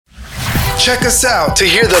Check us out to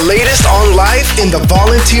hear the latest on life in the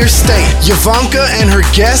volunteer state. Yvanka and her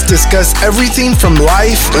guests discuss everything from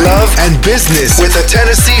life, love, and business with a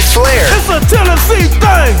Tennessee flair. It's a Tennessee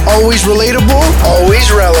thing. Always relatable, always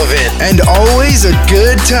relevant, and always a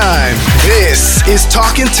good time. This is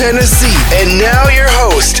Talking Tennessee, and now your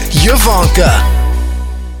host, Yvanka.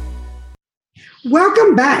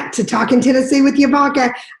 Welcome back to Talking Tennessee with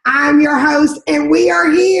Yvanka. I'm your host, and we are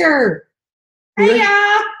here. Hey,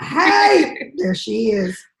 y'all. Hey, there she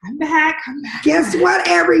is. I'm back. Guess what,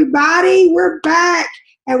 everybody? We're back,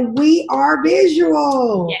 and we are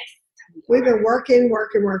visual. Yes. We've been working,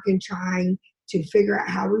 trying to figure out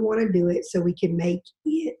how we want to do it so we can make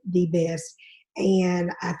it the best.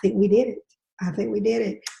 And I think we did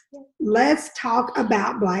it. Let's talk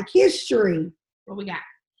about Black history. What we got?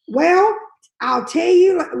 Well, I'll tell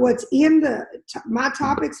you what's in my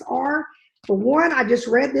topics are. For one, I just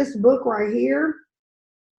read this book right here.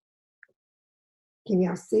 Can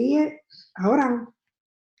y'all see it? Hold on.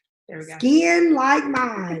 There we go. Skin Like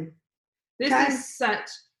Mine. This Okay. is such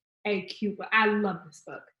a cute book. I love this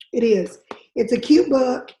book. It is. It's a cute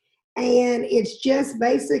book, and it's just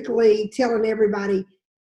basically telling everybody,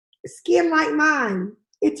 skin like mine.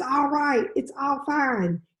 It's all right. It's all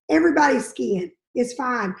fine. Everybody's skin is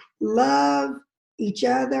fine. Love each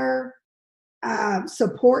other.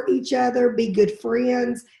 Support each other, be good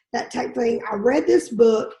friends, that type thing. I read this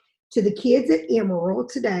book to the kids at Emerald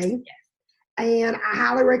today, and I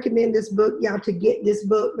highly recommend this book, y'all, to get this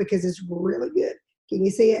book because it's really good. Can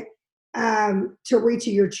you see it? To read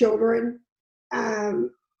to your children.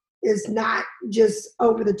 It's not just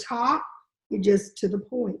over the top, you're just to the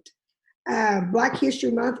point. Black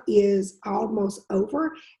History Month is almost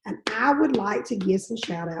over, and I would like to give some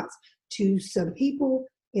shout outs to some people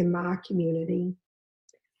in my community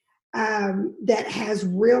that has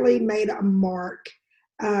really made a mark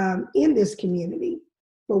in this community.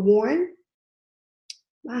 For one,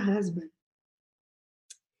 my husband.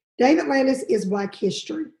 David Landis is Black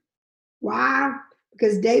history. Why?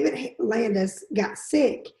 Because David Landis got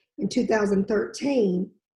sick in 2013,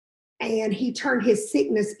 and he turned his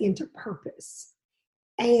sickness into purpose.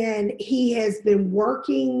 And he has been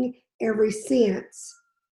working ever since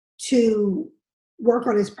to work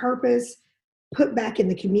on his purpose, put back in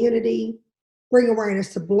the community, bring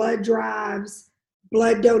awareness to blood drives,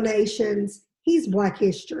 blood donations. He's Black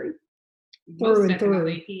history through and through.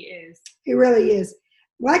 He is. He really is.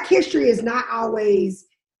 Black history is not always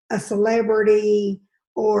a celebrity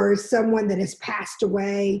or someone that has passed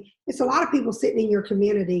away. It's a lot of people sitting in your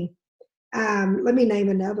community. Let me name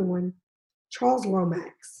another one. Charles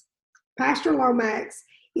Lomax. Pastor Lomax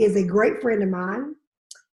is a great friend of mine.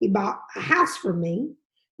 He bought a house for me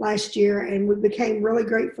last year, and we became really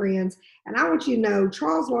great friends. And I want you to know,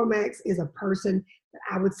 Charles Lomax is a person that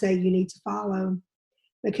I would say you need to follow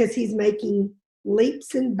because he's making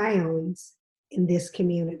leaps and bounds in this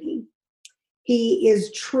community. He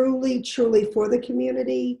is truly, truly for the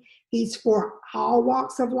community. He's for all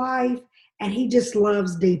walks of life, and he just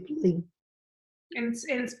loves deeply. And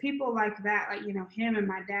it's people like that, like, him and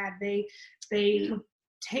my dad, they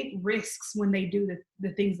take risks when they do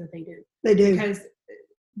the things that they do. They do. Because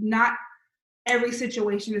not every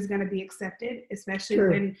situation is going to be accepted, especially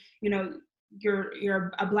True. when,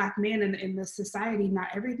 you're a Black man in this society. Not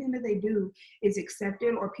everything that they do is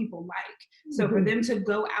accepted or people like. So for them to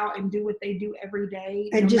go out and do what they do every day,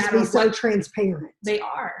 and no just be so what, transparent. they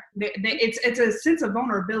are. It's a sense of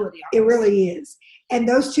vulnerability. It really is. And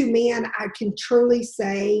those two men, I can truly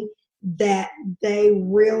say that they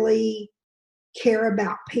really care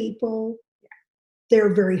about people.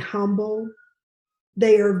 They're very humble.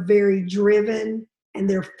 They are very driven, and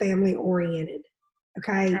they're family oriented.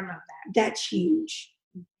 Okay. I love that. That's huge.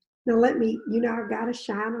 Now I got to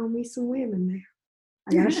shine on me some women now.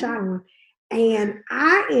 I got to shine on them. And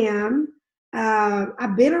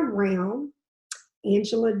I've been around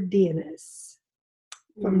Angela Dennis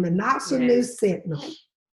from the Not So News Sentinel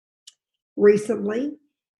recently.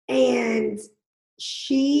 And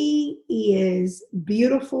she is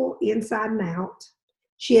beautiful inside and out.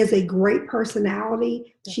 She has a great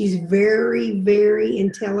personality. She's very, very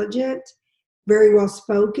intelligent, very well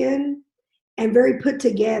spoken, and very put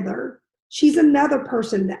together. She's another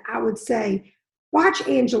person that I would say, watch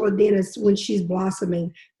Angela Dennis when she's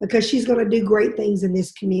blossoming, because she's going to do great things in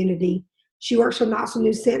this community. She works for Not So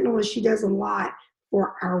News Sentinel, and she does a lot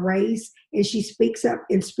for our race, and she speaks up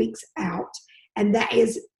and speaks out. And that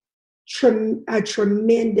is a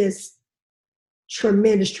tremendous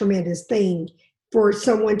thing for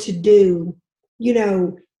someone to do,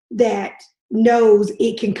 that knows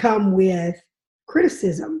it can come with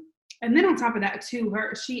criticism. And then on top of that too,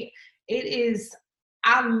 it is,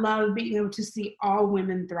 I love being able to see all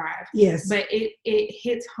women thrive. Yes. But it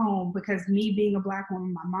hits home because me being a Black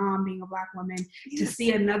woman, my mom being a Black woman, to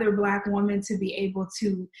see another Black woman to be able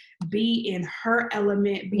to be in her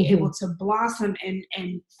element, be able to blossom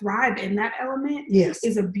and thrive in that element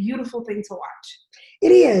is a beautiful thing to watch.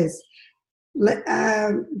 It is.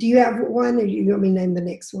 Do you have one, or you want me to name the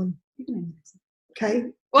next one? You can name the next one.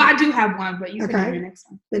 Okay. Well, I do have one, but you can name the next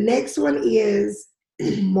one. The next one is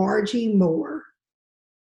Margie Moore.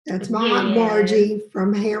 That's my Aunt Margie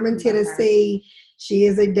from Harriman, Tennessee. She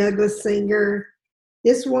is a Douglas singer.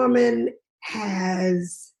 This woman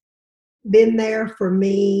has been there for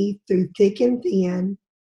me through thick and thin.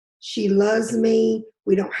 She loves me.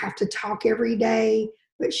 We don't have to talk every day,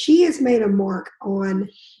 but she has made a mark on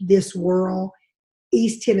this world,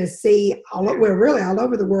 East Tennessee, really all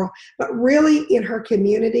over the world, but really in her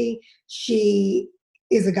community. She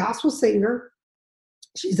is a gospel singer.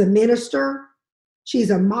 She's a minister.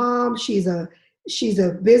 She's a mom. She's a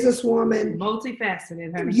businesswoman.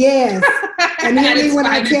 Multifaceted, honey. Yes. And hear me when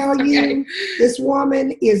I tell you, this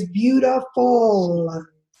woman is beautiful.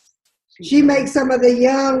 She makes some of the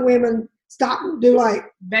young women stop and do like,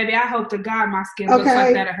 baby, I hope to God my skin looks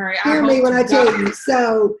like that at her. Hear me when I tell you.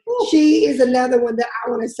 So she is another one that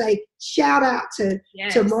I want to say shout out to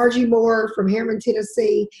Margie Moore from Harriman,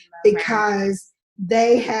 Tennessee, because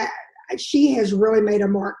she has really made a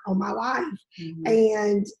mark on my life.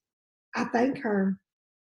 And I thank her.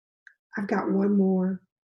 I've got one more.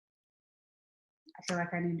 I feel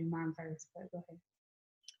like I need to do mine first, but go ahead.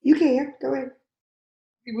 You can. Go ahead.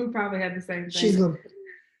 We probably have the same thing. She's going.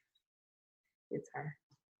 It's her.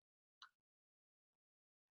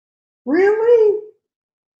 Really?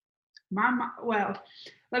 My mom, well,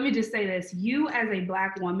 let me just say this. You as a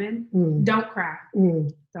Black woman, don't cry.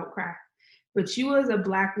 Don't cry. But you as a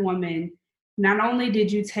Black woman, not only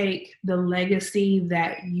did you take the legacy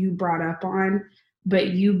that you brought up on, but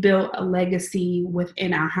you built a legacy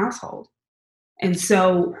within our household. And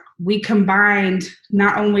so we combined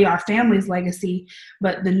not only our family's legacy,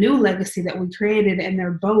 but the new legacy that we created, and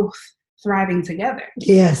they're both thriving together.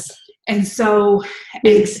 Yes. And so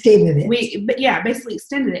we extended it. Basically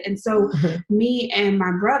extended it. And so me and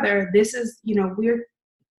my brother, this is, we're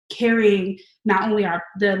carrying not only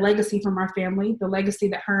the legacy from our family, the legacy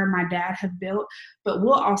that her and my dad have built, but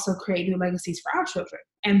we'll also create new legacies for our children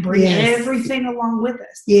and bring everything along with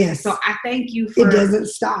us. Yes. So I thank you for— It doesn't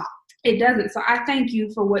stop. It doesn't. So I thank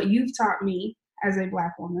you for what you've taught me as a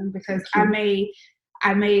Black woman, because I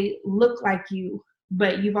may look like you,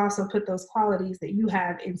 but you've also put those qualities that you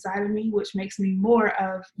have inside of me, which makes me more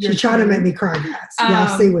of your— She's trying to make me cry, guys.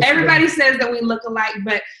 Y'all see what everybody says that we look alike,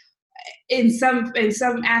 but in some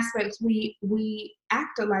aspects we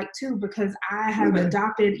act alike too, because I have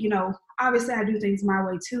adopted, obviously I do things my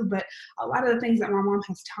way too, but a lot of the things that my mom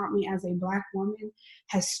has taught me as a Black woman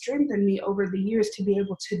has strengthened me over the years to be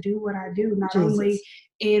able to do what I do, not only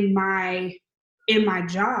in my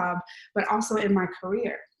job, but also in my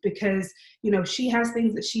career. Because, she has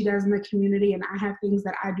things that she does in the community, and I have things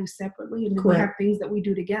that I do separately, and then we have things that we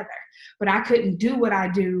do together. But I couldn't do what I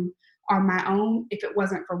do on my own if it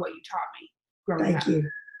wasn't for what you taught me growing up.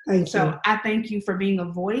 Thank you. So I thank you for being a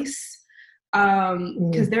voice,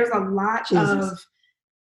 because there's a lot of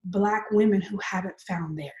Black women who haven't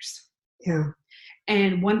found theirs. Yeah.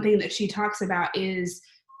 And one thing that she talks about is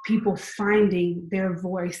people finding their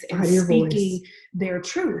voice and speaking their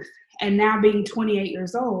truth. And now being 28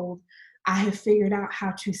 years old, I have figured out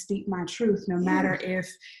how to speak my truth, no matter if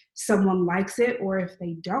someone likes it or if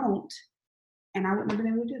they don't. And I wouldn't have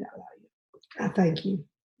been able to do that without you. I thank you.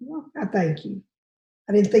 I thank you.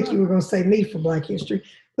 I didn't think you were going to say me for Black History.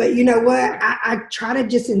 But you know what? I try to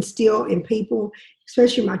just instill in people,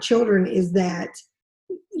 especially my children, is that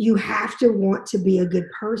you have to want to be a good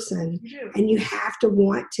person, and you have to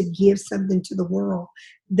want to give something to the world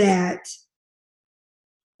that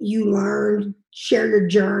you learn, share your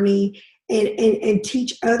journey, and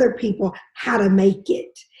teach other people how to make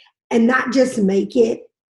it. And not just make it,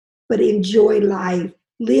 but enjoy life,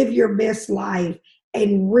 live your best life,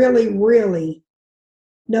 and really, really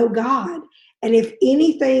know God. And if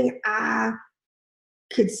anything I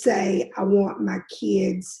could say I want my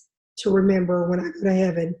kids to remember when I go to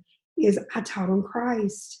heaven is I taught them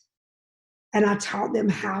Christ. And I taught them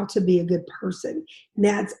how to be a good person.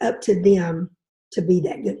 Now it's up to them to be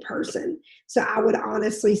that good person. So I would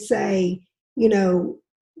honestly say,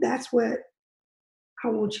 that's what I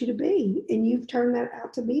want you to be. And you've turned that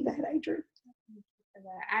out to be that, Adrian.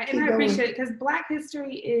 I appreciate it, because Black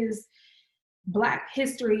history is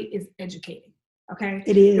educating. Okay.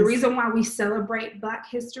 It is. The reason why we celebrate Black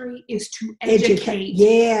history is to educate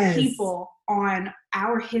people on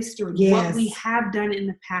our history, what we have done in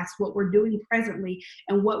the past, what we're doing presently,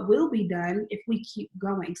 and what will be done if we keep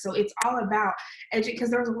going. So it's all about because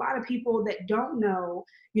there's a lot of people that don't know,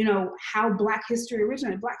 how Black history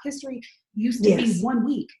originated. Black history used to be 1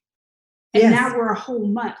 week. And now we're a whole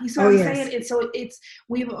month. You see what I'm saying? And so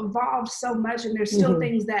we've evolved so much, and there's still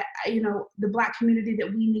things that, the Black community that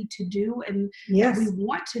we need to do and that we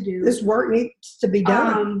want to do. This work needs to be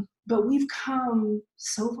done. But we've come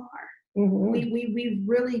so far. We've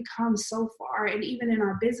really come so far. And even in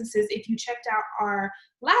our businesses, if you checked out our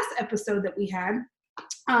last episode that we had,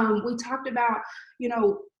 we talked about,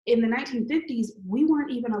 in the 1950s, we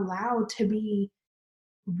weren't even allowed to be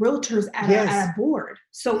realtors at a board.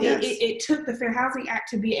 So it took the Fair Housing Act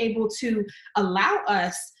to be able to allow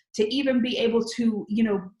us to even be able to,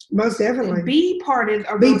 most definitely be part of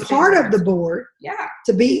the board. Yeah.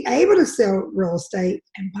 To be able to sell real estate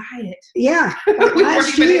and buy it. Yeah.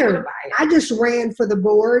 Last year, I just ran for the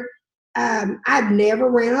board. I've never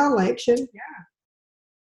ran an election. Yeah.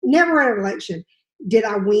 Never ran an election. Did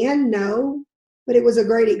I win? No. But it was a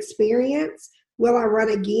great experience. Will I run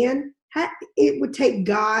again? It would take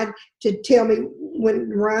God to tell me when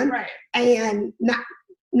to run, and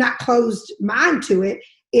not closed mind to it.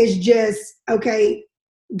 Is just, okay,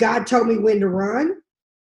 God told me when to run,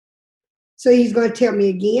 so he's going to tell me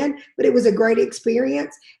again. But it was a great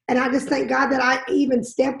experience, and I just thank God that I even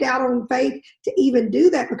stepped out on faith to even do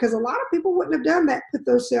that, because a lot of people wouldn't have done that, put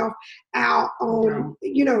themselves out on,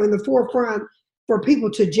 in the forefront for people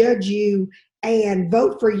to judge you and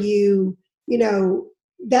vote for you,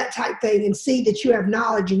 that type thing, and see that you have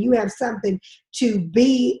knowledge and you have something to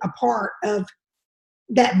be a part of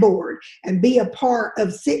that board and be a part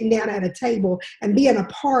of sitting down at a table and being a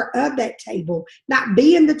part of that table, not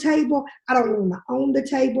being the table. I don't want to own the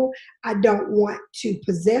table. I don't want to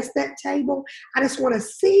possess that table. I just want a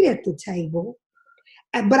seat at the table.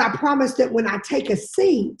 But I promise that when I take a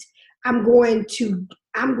seat, I'm going to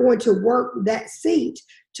work that seat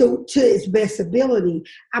to its best ability.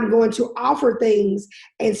 I'm going to offer things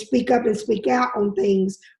and speak up and speak out on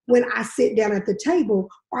things when I sit down at the table,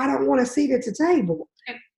 or I don't want a seat at the table.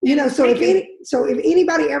 So if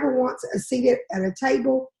anybody ever wants a seat at a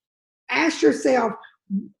table, ask yourself,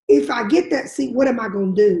 if I get that seat, what am I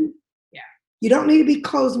going to do? Yeah. You don't need to be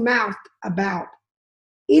closed-mouthed about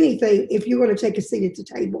anything if you're going to take a seat at the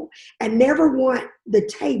table, and never want the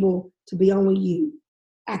table to be only you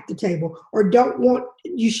at the table, or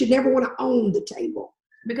you should never want to own the table.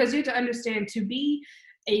 Because you have to understand, to be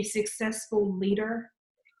a successful leader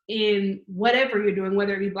in whatever you're doing,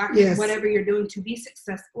 whether it be Black, whatever you're doing, to be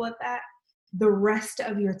successful at that, the rest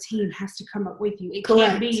of your team has to come up with you. It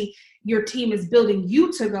can't be your team is building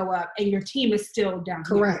you to go up and your team is still down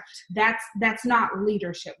here. That's not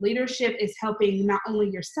leadership. Leadership is helping not only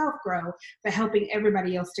yourself grow, but helping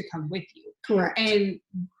everybody else to come with you. Correct. And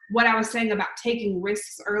what I was saying about taking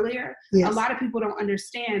risks earlier, a lot of people don't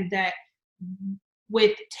understand that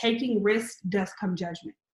with taking risks does come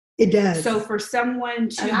judgment. It does. So for someone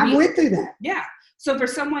to I went through that. Yeah. So for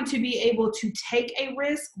someone to be able to take a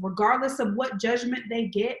risk, regardless of what judgment they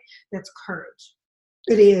get, that's courage.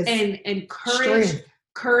 It is. And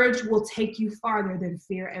courage will take you farther than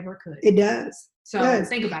fear ever could. It does. So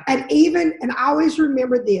think about that. And I always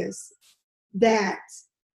remember this, that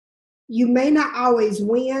you may not always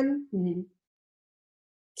win. Mm-hmm.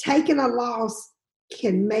 Taking a loss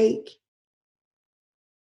can make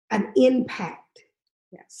an impact,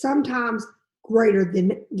 sometimes greater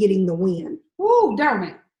than getting the win. Ooh, darn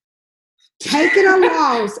it. Taking a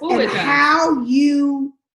loss and how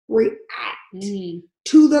you react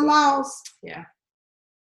to the loss,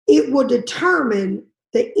 it will determine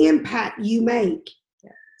the impact you make.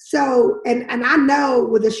 Yeah. So, and I know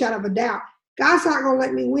with a shadow of a doubt, God's not going to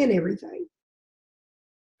let me win everything.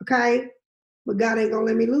 Okay? But God ain't going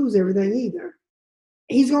to let me lose everything either.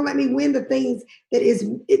 He's going to let me win the things that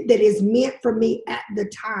is meant for me at the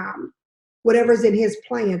time, whatever's in his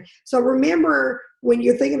plan. So remember, when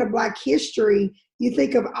you're thinking of Black history, you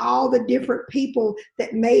think of all the different people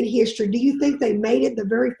that made history. Do you think they made it the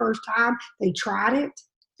very first time they tried it?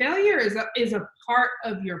 Failure is a part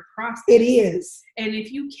of your process. It is. And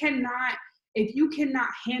if you cannot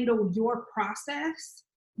handle your process,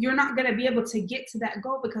 you're not going to be able to get to that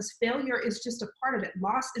goal, because failure is just a part of it.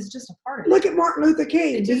 Loss is just a part of it. Look at Martin Luther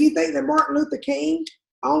King. Do you think that Martin Luther King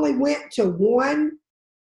only went to one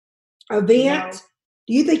event? No.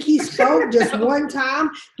 Do you think he spoke just one time?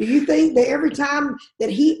 Do you think that every time that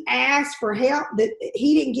he asked for help, that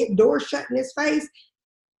he didn't get doors shut in his face?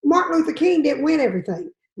 Martin Luther King didn't win everything.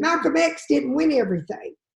 Malcolm X didn't win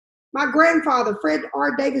everything. My grandfather, Fred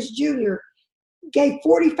R. Davis Jr., gave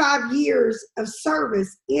 45 years of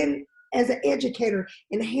service as an educator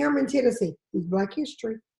in Harriman, Tennessee. He's Black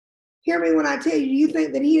history. Hear me when I tell you, you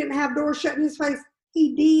think that he didn't have doors shut in his face?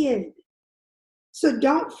 He did. So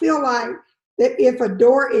don't feel like that if a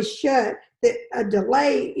door is shut, that a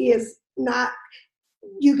delay is not,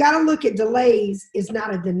 you got to look at delays is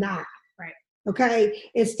not a deny. Right. Okay?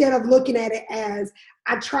 Instead of looking at it as,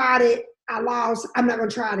 I tried it, I lost, I'm not going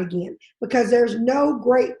to try it again. Because there's no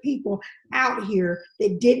great people out here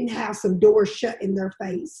that didn't have some doors shut in their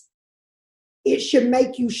face. It should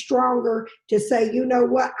make you stronger to say, you know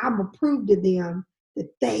what, I'm going to prove to them that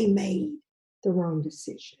they made the wrong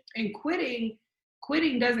decision. And quitting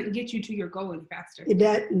doesn't get you to your goal any faster. It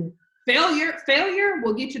doesn't. Failure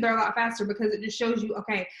will get you there a lot faster because it just shows you,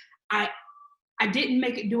 okay, I didn't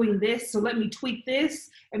make it doing this, so let me tweak this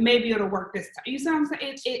and maybe it'll work this time. You see what I'm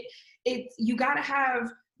saying? It's you got to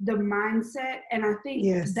have the mindset, and I think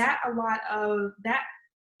that a lot of that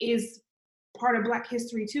is part of Black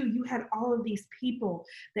history too. You had all of these people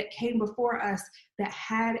that came before us that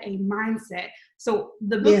had a mindset. So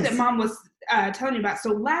the book that Mom was telling you about. So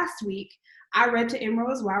last week I read to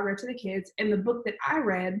Emerald as well. I read to the kids, and the book that I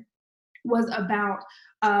read was about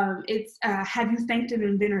Have You Thanked an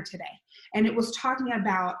Inventor Today? And it was talking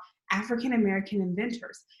about African American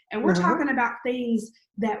inventors. And we're talking about things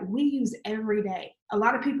that we use every day. A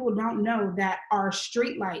lot of people don't know that our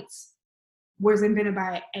street lights was invented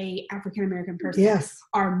by a African American person. Yes.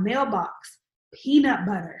 Our mailbox, peanut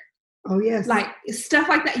butter. Oh, yes. Like stuff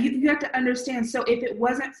like that. You have to understand. So if it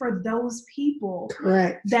wasn't for those people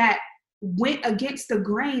that went against the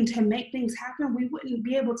grain to make things happen, we wouldn't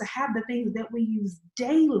be able to have the things that we use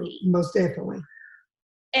daily. Most definitely.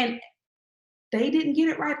 And they didn't get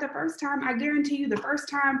it right the first time. I guarantee you the first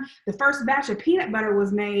time the first batch of peanut butter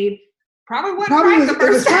was made, probably wasn't right the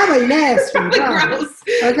first time. Probably nasty. Gross.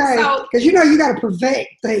 Okay. Because you got to perfect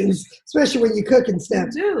things, especially when you're cooking stuff.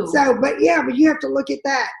 You do. So, but you have to look at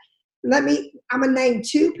that. I'm going to name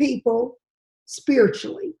two people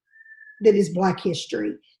spiritually that is Black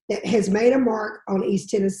history that has made a mark on East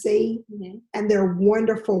Tennessee, and they're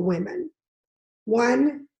wonderful women.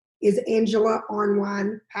 One is Angela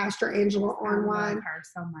Arnwine, Pastor Angela Arnwine. I love her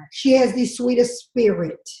so much. She has the sweetest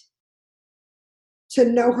spirit. To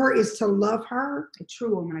know her is to love her. A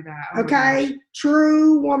true woman of God. Oh okay?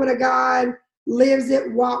 True woman of God, lives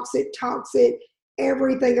it, walks it, talks it,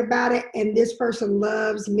 everything about it. And this person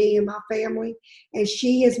loves me and my family. And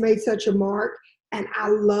she has made such a mark, and I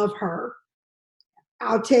love her.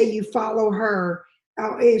 I'll tell you, follow her.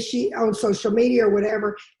 Is she on social media or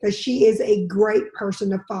whatever? Because she is a great person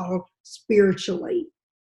to follow spiritually.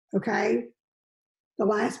 Okay? The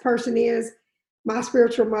last person is my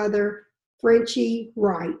spiritual mother, Frenchie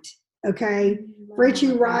Wright. Okay?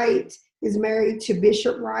 Frenchie Wright is married to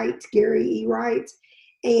Bishop Wright, Gary E. Wright.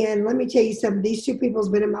 And let me tell you something. These two people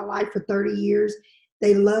have been in my life for 30 years.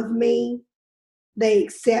 They love me. They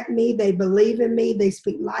accept me. They believe in me. They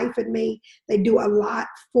speak life in me. They do a lot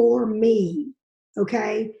for me.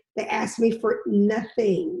 Okay? They ask me for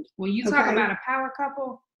nothing. When you talk about a power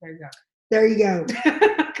couple, there you go. There you go.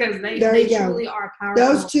 Because they truly are powerful.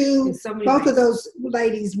 Those two, both ways. of those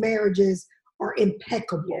ladies' marriages are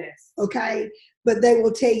impeccable. Yes. Okay? But they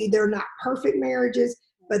will tell you they're not perfect marriages,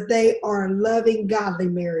 but they are loving, godly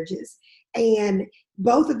marriages. And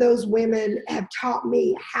both of those women have taught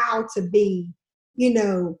me how to be,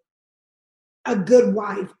 a good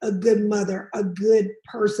wife, a good mother, a good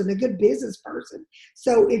person, a good business person.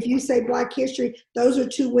 So if you say Black history, those are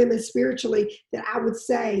two women spiritually that I would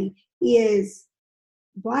say is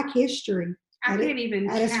Black history. I can't even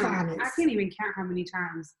count how many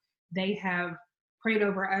times they have prayed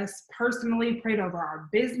over us personally, prayed over our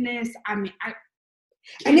business. And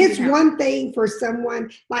it's one thing for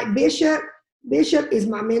someone like Bishop. Bishop is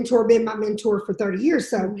my mentor, been my mentor for 30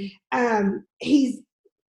 years. So he's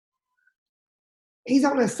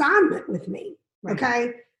on assignment with me. Right.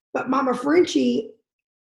 Okay. But Mama Frenchie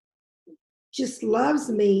just loves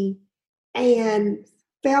me and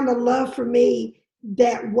found a love for me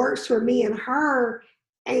that works for me and her.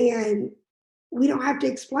 And we don't have to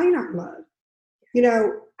explain our love.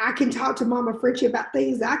 I can talk to Mama Frenchie about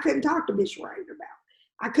things that I couldn't talk to Bishop Wright about.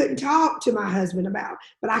 I couldn't talk to my husband about,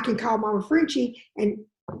 but I can call Mama Frenchie and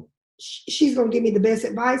she's going to give me the best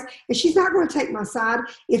advice, and she's not going to take my side.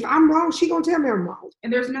 If I'm wrong, she's going to tell me I'm wrong.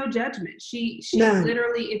 And there's no judgment. She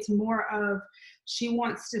literally, it's more of, she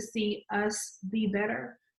wants to see us be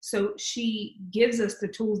better. So she gives us the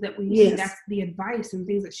tools that we need. Yes. That's the advice and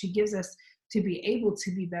things that she gives us to be able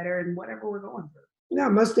to be better in whatever we're going through. No,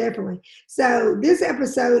 most definitely. So this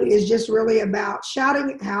episode is just really about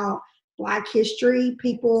shouting out Black history,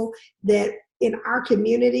 people that in our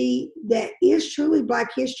community that is truly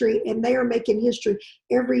Black history, and they are making history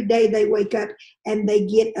every day they wake up and they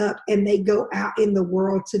get up and they go out in the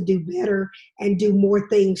world to do better and do more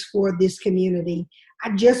things for this community.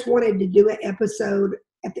 I just wanted to do an episode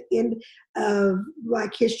at the end of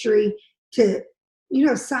Black history to,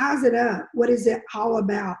 size it up. What is it all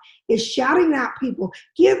about? It's shouting out people,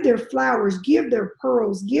 give their flowers, give their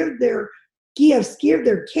pearls, give their gifts, give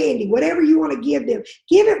their candy, whatever you want to give them,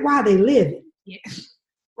 give it while they live it. Yeah.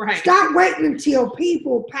 Right. Stop waiting until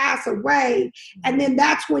people pass away, and then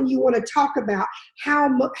that's when you want to talk about how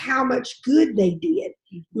much good they did.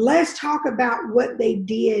 Let's talk about what they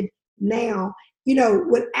did now,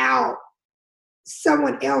 without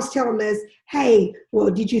someone else telling us, hey, well,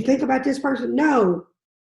 did you think about this person? No.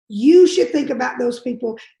 You should think about those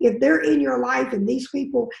people. If they're in your life and these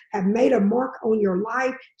people have made a mark on your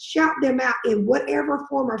life, shout them out in whatever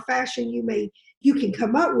form or fashion you can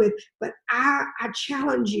come up with. But I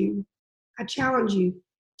challenge you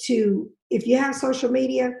to, if you have social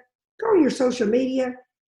media, go on your social media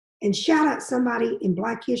and shout out somebody in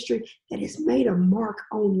Black history that has made a mark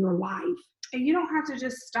on your life. And you don't have to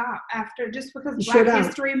just stop after, just because Black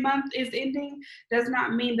History Month is ending does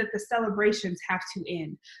not mean that the celebrations have to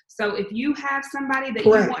end. So if you have somebody that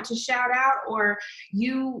Correct. You want to shout out, or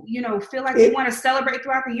you feel like you want to celebrate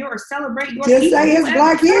throughout the year, or celebrate your just people, say it's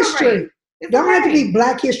Black history. Don't have to be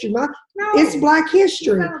Black History Month. No, it's Black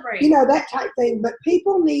history. Celebrate. That type thing. But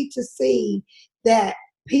people need to see that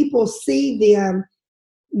people see them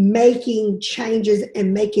making changes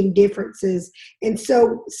and making differences. And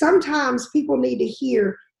so sometimes people need to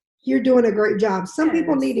hear, you're doing a great job. Some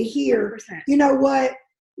people need to hear, 100%.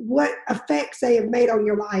 What effects they have made on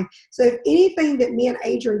your life. So if anything that me and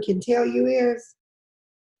Adrian can tell you is,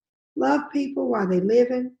 love people while they're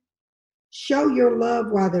living, show your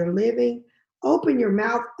love while they're living, open your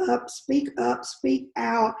mouth up, speak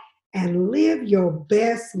out, and live your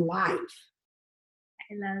best life.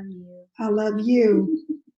 I love you. I love you.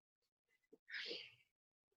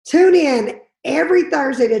 Tune in every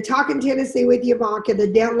Thursday to Talking Tennessee with Yvanka. The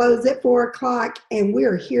downloads at 4:00, and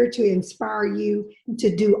we're here to inspire you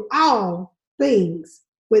to do all things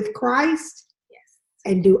with Christ. Yes.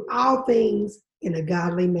 And do all things in a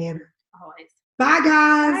godly manner. Always. Bye,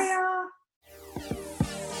 guys. Bye, y'all.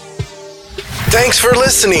 Thanks for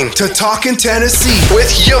listening to Talkin' Tennessee with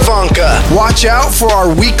Yvanka. Watch out for our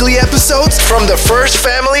weekly episodes from the First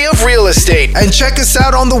Family of Real Estate, and check us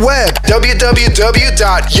out on the web,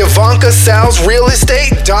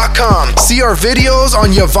 www.YvankaSalesRealEstate.com. See our videos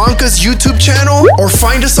on Yvanka's YouTube channel, or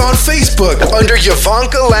find us on Facebook under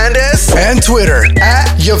Yvanka Landis, and Twitter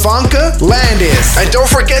 @Yvanka Landis. And don't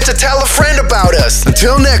forget to tell a friend about us.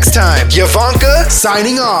 Until next time, Yvanka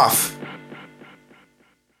signing off.